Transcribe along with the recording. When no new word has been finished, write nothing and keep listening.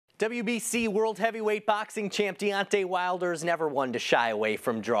WBC World Heavyweight Boxing champ Deontay Wilder is never one to shy away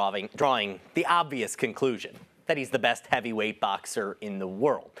from drawing the obvious conclusion that he's the best heavyweight boxer in the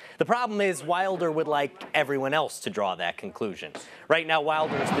world. The problem is Wilder would like everyone else to draw that conclusion. Right now,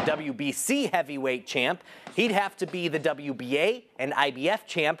 Wilder is the WBC heavyweight champ. He'd have to be the WBA and IBF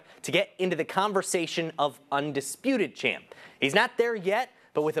champ to get into the conversation of undisputed champ. He's not there yet,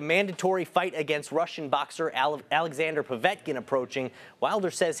 but with a mandatory fight against Russian boxer Alexander Povetkin approaching, Wilder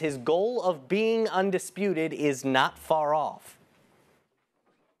says his goal of being undisputed is not far off.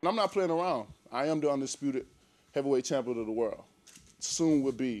 I'm not playing around. I am the undisputed heavyweight champion of the world. Soon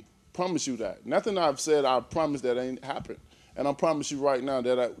will be. Promise you that. Nothing I've said, I promise that ain't happened. And I promise you right now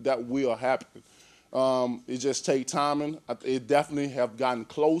that that will happen. It just take timing. It definitely have gotten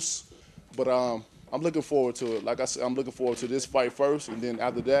close, but I'm looking forward to it. Like I said, I'm looking forward to this fight first, and then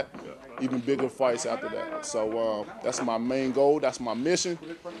after that, even bigger fights after that. So that's my main goal. That's my mission,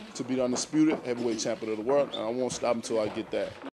 to be the undisputed heavyweight champion of the world, and I won't stop until I get that.